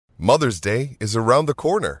Mother's Day is around the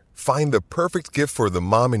corner. Find the perfect gift for the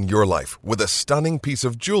mom in your life with a stunning piece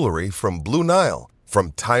of jewelry from Blue Nile.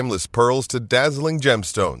 From timeless pearls to dazzling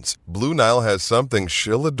gemstones, Blue Nile has something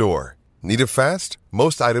she'll adore. Need it fast?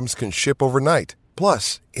 Most items can ship overnight.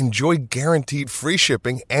 Plus, enjoy guaranteed free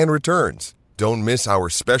shipping and returns. Don't miss our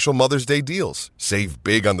special Mother's Day deals. Save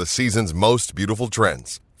big on the season's most beautiful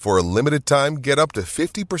trends. For a limited time, get up to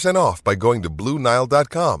 50% off by going to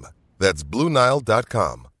BlueNile.com. That's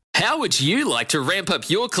BlueNile.com. How would you like to ramp up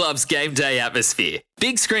your club's game day atmosphere?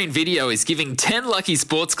 Big Screen Video is giving 10 lucky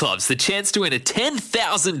sports clubs the chance to win a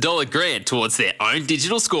 $10,000 grant towards their own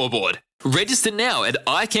digital scoreboard. Register now at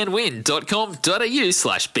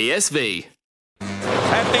iCanWin.com.au/BSV.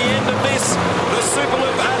 At the end of this, the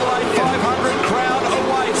Superloop Adelaide 500 crowd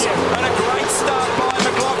awaits, and a great start by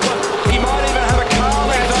McLaughlin. He might even have a car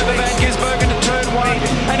length over Van Gisbergen to turn one,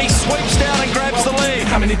 and he sweeps down and grabs the lead.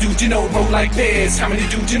 How many dudes you know roll like this? How many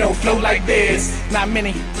dudes you know flow like this? Not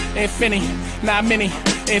many, infinity, not many,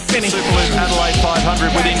 infinity. Superloop Adelaide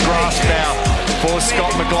 500 within grasp now for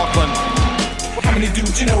Scott McLaughlin. How many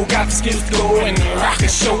dudes you know got the skills to go and rock a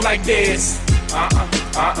show like this?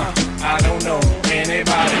 I don't know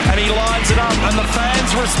anybody. And he lines it up, and the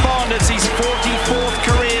fans respond. It's his 44th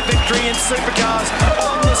career victory in supercars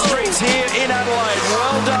on the streets here in Adelaide.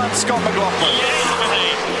 Well done, Scott McLaughlin.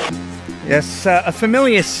 Yes, a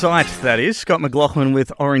familiar sight, that is. Scott McLaughlin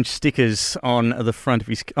with orange stickers on the front of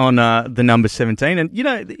his, on the number 17. And, you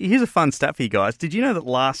know, here's a fun stat for you guys. Did you know that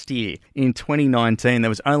last year, in 2019, there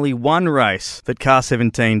was only one race that Car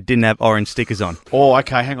 17 didn't have orange stickers on? Oh,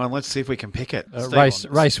 okay, hang on. Let's see if we can pick it. Race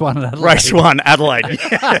 1 at Adelaide. Race 1, Adelaide,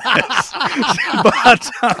 yes.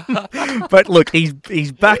 But look,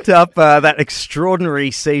 he's backed up that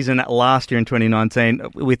extraordinary season last year in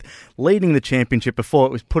 2019 with leading the championship before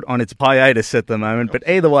it was put on its hiatus at the moment. But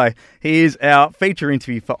either way, he is our feature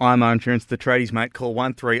interview for IMAR Insurance, the tradies mate. Call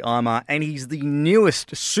 13IMAR, and he's the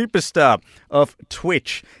newest superstar of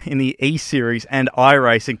Twitch in the E-Series and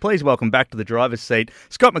iRacing. Please welcome back to the driver's seat,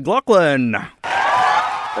 Scott McLaughlin.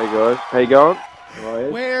 Hey guys, how you going?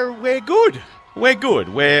 We're good. We're good.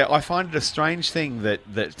 I find it a strange thing that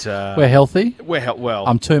We're healthy. Well,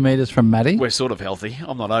 I'm 2 metres from Maddie. we're sort of healthy.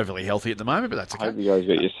 I'm not overly healthy at the moment, but that's I okay. hope you guys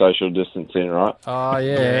got your social distancing right. Oh,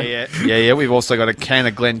 yeah. Yeah. We've also got a can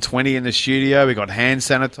of Glen 20 in the studio. We've got hand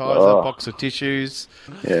sanitizer, a box of tissues.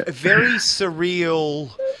 Yeah. A very surreal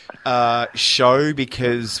show,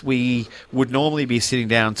 because we would normally be sitting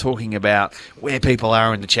down talking about where people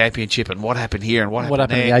are in the championship and what happened here and what happened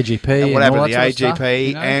happened there, in the AGP and what and happened all in the that sort of AGP, stuff,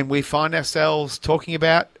 you know? and we find ourselves talking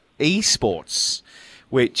about esports,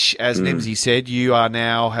 which, as Nimsy said, you are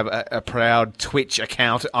now have a proud Twitch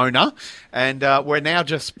account owner, and we're now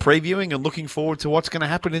just previewing and looking forward to what's going to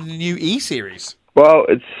happen in the new E-Series. Well,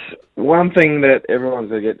 it's one thing that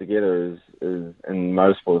everyone's going to get together is in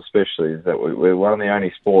motorsport especially, is that we're one of the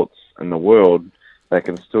only sports in the world that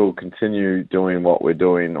can still continue doing what we're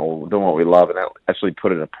doing or doing what we love and actually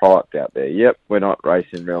putting a product out there. Yep, we're not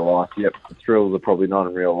racing in real life. Yep, the thrills are probably not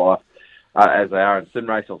in real life as they are in sim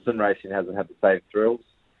racing. Sim racing hasn't had the same thrills,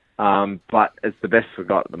 but it's the best we've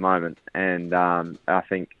got at the moment. And I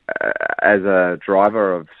think as a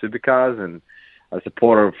driver of supercars and a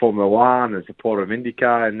supporter of Formula One, a supporter of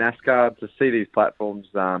IndyCar and NASCAR, to see these platforms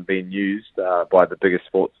being used by the biggest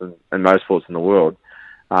sports and motorsports in the world,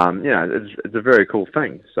 it's a very cool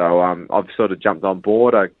thing. So I've sort of jumped on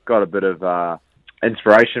board. I got a bit of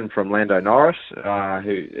inspiration from Lando Norris, who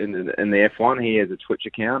in the F1, he has a Twitch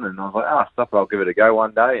account, and I was like, stuff it, I'll give it a go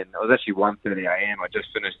one day. And it was actually 1:30 a.m. I just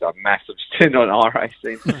finished a massive stint on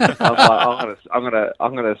iRacing. I was like,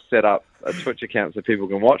 I'm gonna set up a Twitch account so people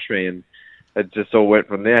can watch me, and it just all went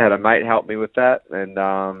from there. I had a mate help me with that, and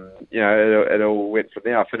it all went from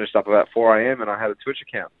there. I finished up about 4 a.m. and I had a Twitch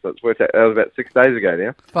account, so it's worth it. That was about 6 days ago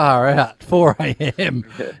now. Far out, 4 a.m.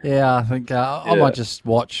 Yeah, I think I might just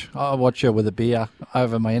watch. I'll watch it with a beer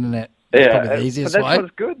over my internet. That's probably the easiest but way. that's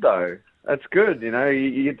what's good though. That's good.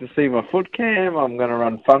 You get to see my foot cam. I'm going to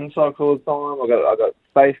run fun cycle all the time. I got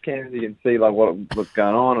space cams. You can see like what's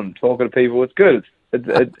going on and talking to people. It's good.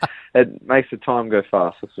 It makes the time go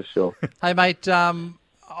fast, that's for sure. Hey, mate,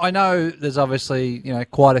 I know there's obviously,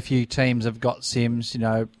 quite a few teams have got sims,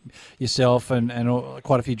 yourself and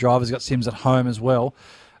quite a few drivers got sims at home as well.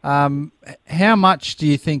 How much do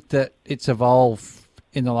you think that it's evolved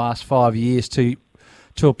in the last 5 years to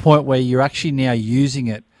a point where you're actually now using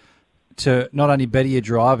it to not only better your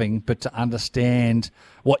driving, but to understand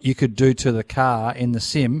what you could do to the car in the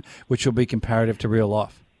sim, which will be comparative to real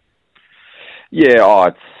life? Yeah,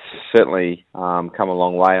 it's certainly come a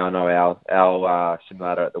long way. I know our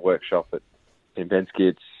simulator at the workshop in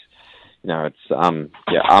Penske, it's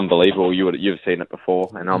unbelievable. You've seen it before,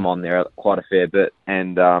 and I'm on there quite a fair bit,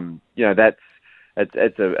 and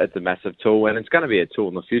it's a massive tool, and it's going to be a tool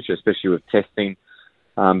in the future, especially with testing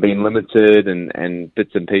being limited and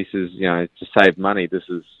bits and pieces. To save money, this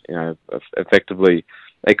is effectively,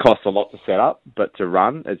 it costs a lot to set up, but to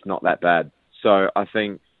run, it's not that bad. So I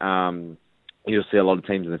think you'll see a lot of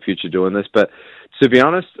teams in the future doing this. But to be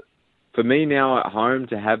honest, for me now at home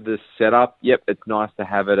to have this set up, yep, it's nice to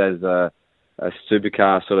have it as a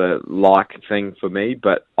supercar sort of like thing for me,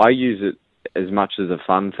 but I use it as much as a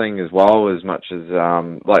fun thing as well, as much as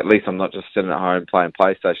at least I'm not just sitting at home playing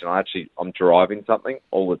PlayStation. I'm driving something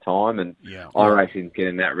all the time, and iRacing's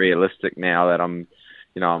getting that realistic now that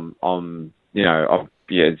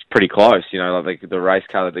it's pretty close. Like the race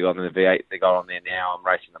car that they got in the V8 they got on there now, I'm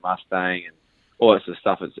racing the Mustang and all that sort of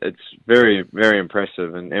stuff. It's very, very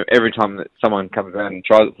impressive, and every time that someone comes around and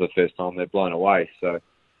tries it for the first time, they're blown away. So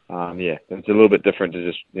it's a little bit different to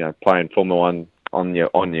just playing Formula One on your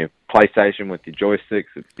PlayStation with your joysticks.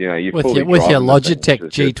 It's, with your Logitech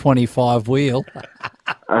G25 wheel.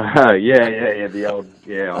 The old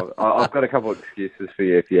I've got a couple of excuses for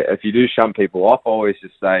you. If you do shun people off, I always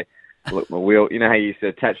just say, look, my wheel. You know how you used to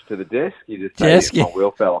attach to the desk? You just say, my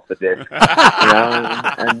wheel fell off the desk.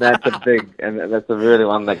 And that's that's a really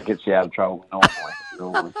one that gets you out of trouble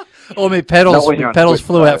normally. Or my pedals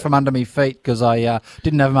flew out from under my feet because I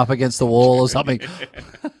didn't have them up against the wall or something.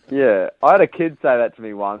 Yeah, I had a kid say that to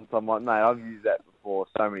me once. I'm like, mate, I've used that before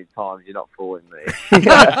so many times. You're not fooling me. He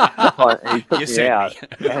took me out,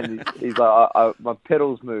 and he's like, my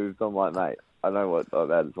pedals moved. I'm like, mate, I know what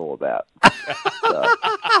that is all about.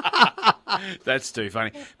 That's too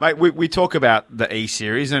funny. Mate, we talk about the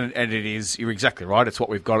E-Series, and it is, you're exactly right, it's what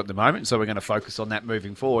we've got at the moment, so we're going to focus on that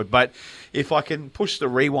moving forward. But if I can push the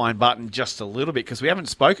rewind button just a little bit, because we haven't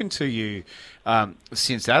spoken to you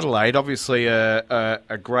since Adelaide, obviously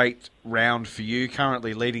a great round for you,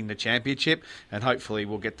 currently leading the championship, and hopefully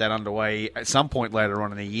we'll get that underway at some point later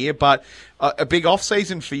on in the year. But a big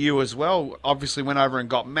off-season for you as well. Obviously went over and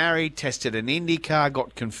got married, tested an IndyCar,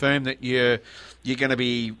 got confirmed that you're going to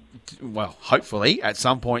be, well, hopefully at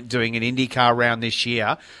some point doing an IndyCar round this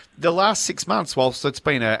year. The last 6 months, whilst it's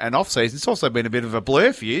been an off-season, it's also been a bit of a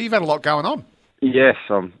blur for you. You've had a lot going on. Yes,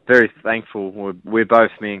 I'm very thankful. We're both,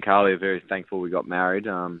 me and Carly, are very thankful we got married.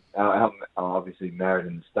 I'm obviously married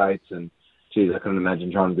in the States, and geez, I couldn't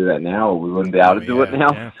imagine trying to do that now, or we wouldn't be able to do it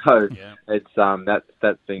now. Yeah, so it's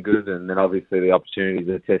that's been good, and then obviously the opportunity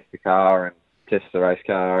to test the car and test the race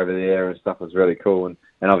car over there and stuff was really cool, and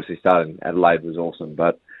obviously starting Adelaide was awesome.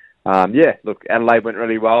 But look, Adelaide went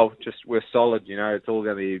really well. Just we're solid, it's all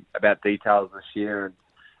going to be about details this year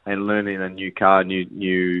and learning a new car,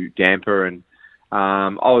 new damper, and I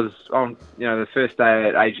was on, the first day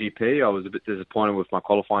at AGP, I was a bit disappointed with my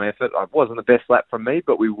qualifying effort. It wasn't the best lap from me,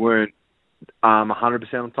 but we weren't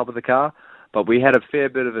 100% on top of the car. But we had a fair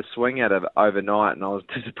bit of a swing at it overnight, and I was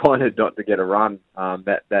disappointed not to get a run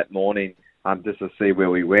that morning just to see where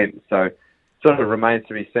we went. So it sort of remains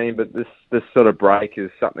to be seen, but this sort of break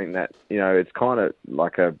is something that, it's kind of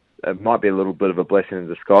like it might be a little bit of a blessing in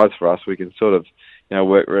disguise for us. We can sort of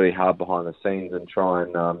work really hard behind the scenes and try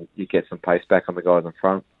and you get some pace back on the guys in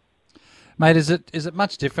front. Mate, is it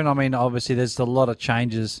much different? I mean, obviously there's a lot of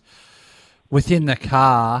changes within the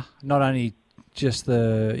car, not only just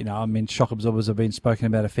shock absorbers have been spoken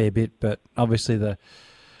about a fair bit, but obviously the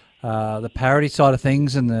parity side of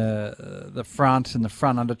things and the front and the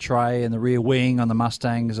front under tray and the rear wing on the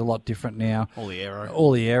Mustang is a lot different now. All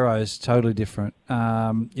the aero is totally different.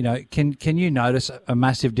 Can you notice a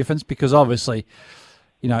massive difference? Because obviously,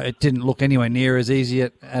 it didn't look anywhere near as easy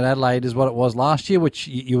at Adelaide as what it was last year, which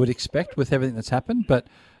you would expect with everything that's happened. But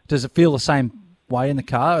does it feel the same way in the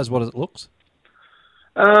car as what it looks?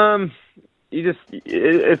 It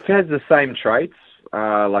has the same traits.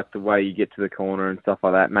 Like the way you get to the corner and stuff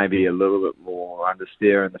like that, maybe a little bit more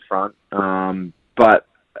understeer in the front. But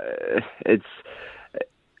it's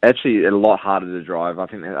actually a lot harder to drive. I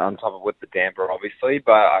think on top of with the damper, obviously,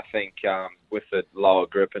 but I think with the lower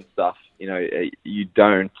grip and stuff, you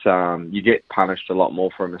don't, you get punished a lot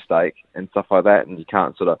more for a mistake and stuff like that, and you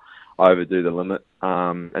can't sort of overdo the limit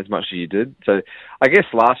as much as you did. So I guess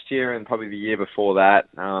last year and probably the year before that,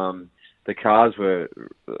 the cars I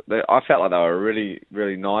felt like they were a really,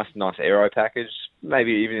 really nice aero package.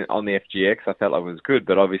 Maybe even on the FGX, I felt like it was good,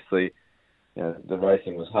 but obviously, the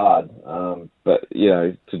racing was hard. But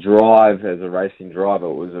to drive as a racing driver,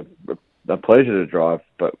 it was a pleasure to drive.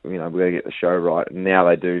 But we got to get the show right. And now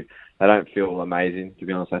they do. They don't feel amazing, to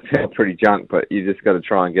be honest. They feel pretty junk. But you just got to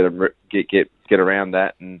try and get around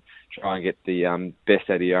that and try and get the best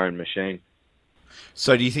out of your own machine.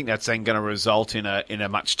 So do you think that's then going to result in a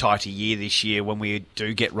much tighter year this year when we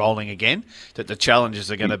do get rolling again, that the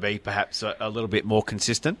challenges are going to be perhaps a little bit more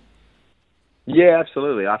consistent? Yeah,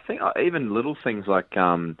 absolutely. I think even little things like,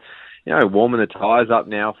 warming the tyres up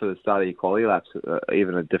now for the start of your quality laps,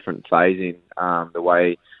 even a different phasing, the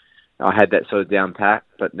way I had that sort of down pat,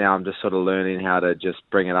 but now I'm just sort of learning how to just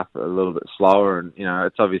bring it up a little bit slower. And,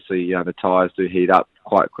 it's obviously, the tyres do heat up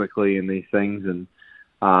quite quickly in these things. And,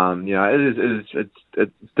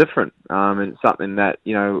 it's different. And it's something that,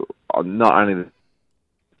 I'm not only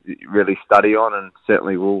really study on and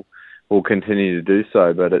certainly will continue to do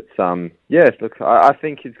so. But it's, look, I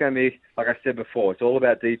think it's going to be, like I said before, it's all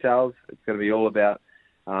about details. It's going to be all about,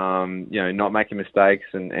 not making mistakes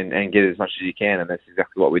and get as much as you can. And that's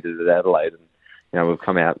exactly what we did at Adelaide. And, we've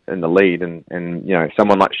come out in the lead and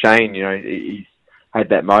someone like Shane, he's had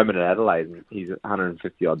that moment at Adelaide and he's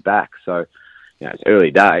 150 odd back. So, it's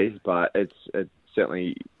early days, but it's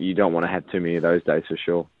certainly, you don't want to have too many of those days for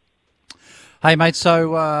sure. Hey, mate,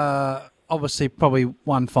 so obviously probably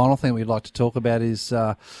one final thing we'd like to talk about is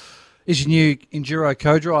your new Enduro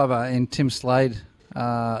co-driver in Tim Slade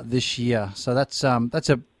this year. So that's a,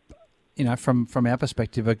 from our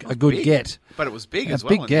perspective, a good big, get. But it was big as a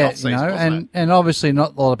well. Big get, and obviously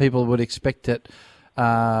not a lot of people would expect that,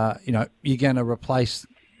 you're going to replace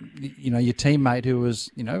your teammate who was,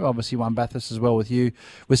 obviously won Bathurst as well with you,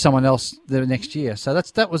 with someone else the next year. So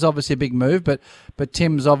that was obviously a big move, but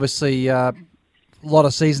Tim's obviously a lot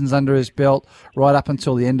of seasons under his belt right up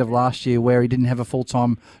until the end of last year where he didn't have a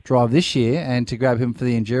full-time drive this year, and to grab him for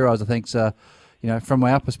the Enduros, I think, from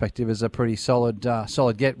our perspective, is a pretty solid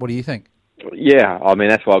get. What do you think? Yeah, I mean,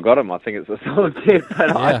 that's why I got him. I think it's a solid get, but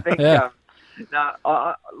yeah,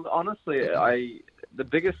 I think, honestly, the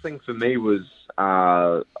biggest thing for me was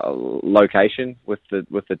location with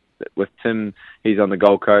Tim. He's on the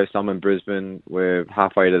Gold Coast. I'm in Brisbane. We're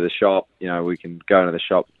halfway to the shop. We can go into the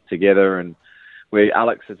shop together. And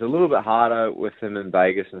Alex, it's a little bit harder with him in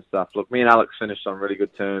Vegas and stuff. Look, me and Alex finished on really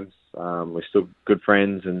good terms. We're still good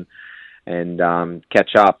friends and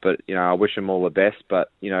catch up. But I wish him all the best.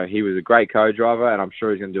 But he was a great co-driver, and I'm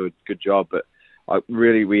sure he's going to do a good job. But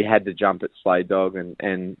we had to jump at Slade Dog, and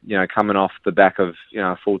coming off the back of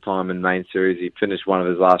full-time in main series, he finished one of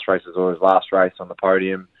his last races or his last race on the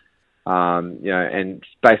podium, and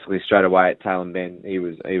basically straight away at Tail and Bend he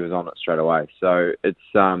was on it straight away. So it's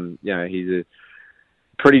he's a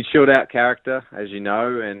pretty chilled out character, as you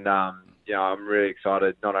know, and I'm really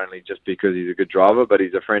excited, not only just because he's a good driver, but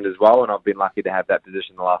he's a friend as well, and I've been lucky to have that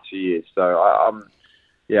position the last few years. So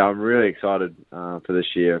I'm really excited for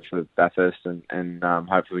this year for Bathurst, and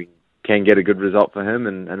hopefully we can get a good result for him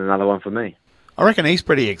and another one for me. I reckon he's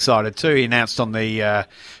pretty excited too. He announced on the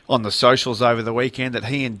socials over the weekend that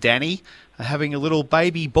he and Danny are having a little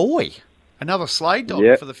baby boy, another Slade Dog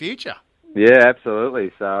for the future. Yeah,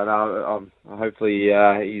 absolutely. So hopefully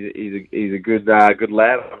he's a good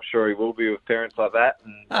lad. I'm sure he will be with parents like that,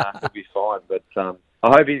 and he'll be fine. But I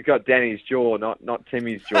hope he's got Danny's jaw, not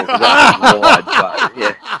Timmy's jaw, because that's wide. But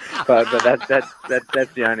yeah, but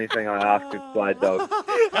that's the only thing I ask with Slade Dog.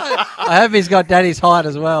 I hope he's got Danny's height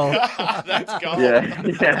as well. That's gold.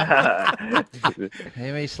 Yeah.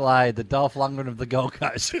 Timmy Slade, the Dolph Lundgren of the Gold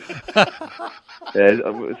Coast. Yeah,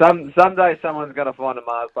 someday someone's going to find a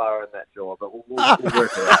Mars bar in that jaw, but we'll work it out.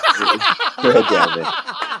 We're down there.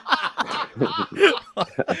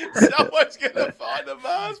 Someone's going to find a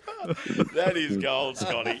Mars bar. That is gold,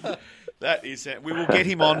 Scotty. That is. We will get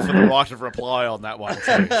him on for the right of reply on that one too.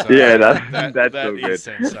 So yeah, that's that all good. is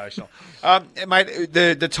sensational, mate.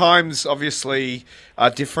 The times obviously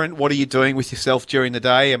are different. What are you doing with yourself during the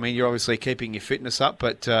day? I mean, you're obviously keeping your fitness up,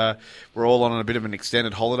 but we're all on a bit of an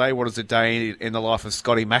extended holiday. What does a day in the life of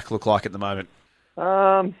Scotty Mack look like at the moment?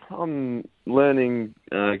 I'm learning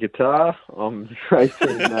guitar. I'm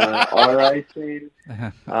racing iRacing.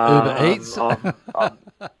 Uber Eats.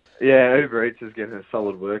 Yeah, Uber Eats is getting a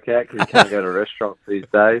solid workout because you can't go to restaurants these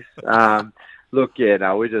days. Look,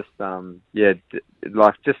 we're just, I'm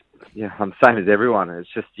the same as everyone.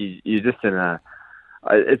 It's just, you're just in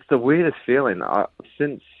it's the weirdest feeling.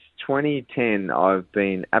 Since 2010, I've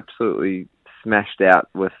been absolutely smashed out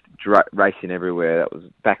with racing everywhere.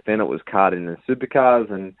 Back then it was karting and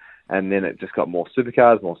supercars, and then it just got more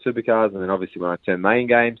supercars, and then obviously when I turned main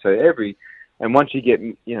game, and once you get,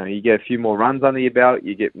 you get a few more runs under your belt,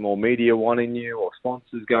 you get more media wanting you or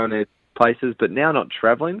sponsors going to places. But now not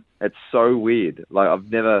traveling, it's so weird. Like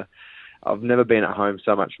I've never been at home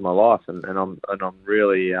so much in my life, and I'm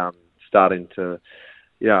really starting to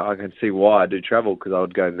I can see why I do travel, because I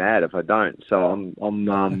would go mad if I don't. So I'm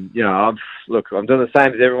doing the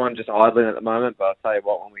same as everyone, just idling at the moment. But I'll tell you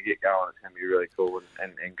what, when we get going, it's going to be really cool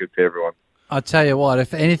and good for everyone. I'll tell you what,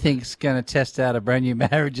 if anything's going to test out a brand new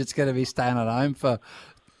marriage, it's going to be staying at home for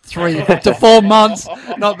 3 to 4 months,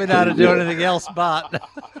 not being able to do anything else but.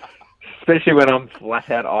 Especially when I'm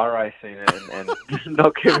flat out iRacing and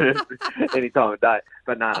not giving it any time of day.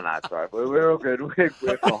 But no, it's all right. We're all good.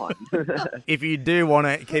 We're fine. If you do want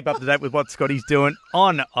to keep up to date with what Scotty's doing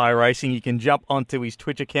on iRacing, you can jump onto his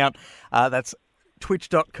Twitch account. That's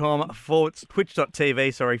twitch.tv/Scott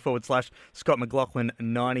McLaughlin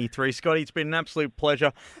 93. Scotty, it's been an absolute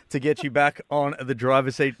pleasure to get you back on the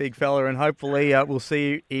driver's seat, big fella, and hopefully we'll see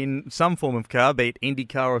you in some form of car, be it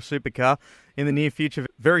IndyCar or Supercar, in the near future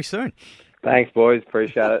very soon. Thanks, boys.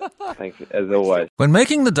 Appreciate it. Thanks, as always. When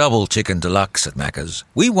making the double chicken deluxe at Macca's,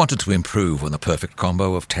 we wanted to improve on the perfect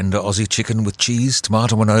combo of tender Aussie chicken with cheese,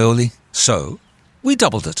 tomato and aioli. So, we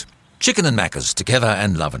doubled it. Chicken and Macca's, together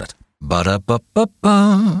and loving it.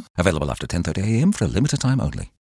 Ba-da-ba-ba-ba. Available after 10:30 a.m. for a limited time only.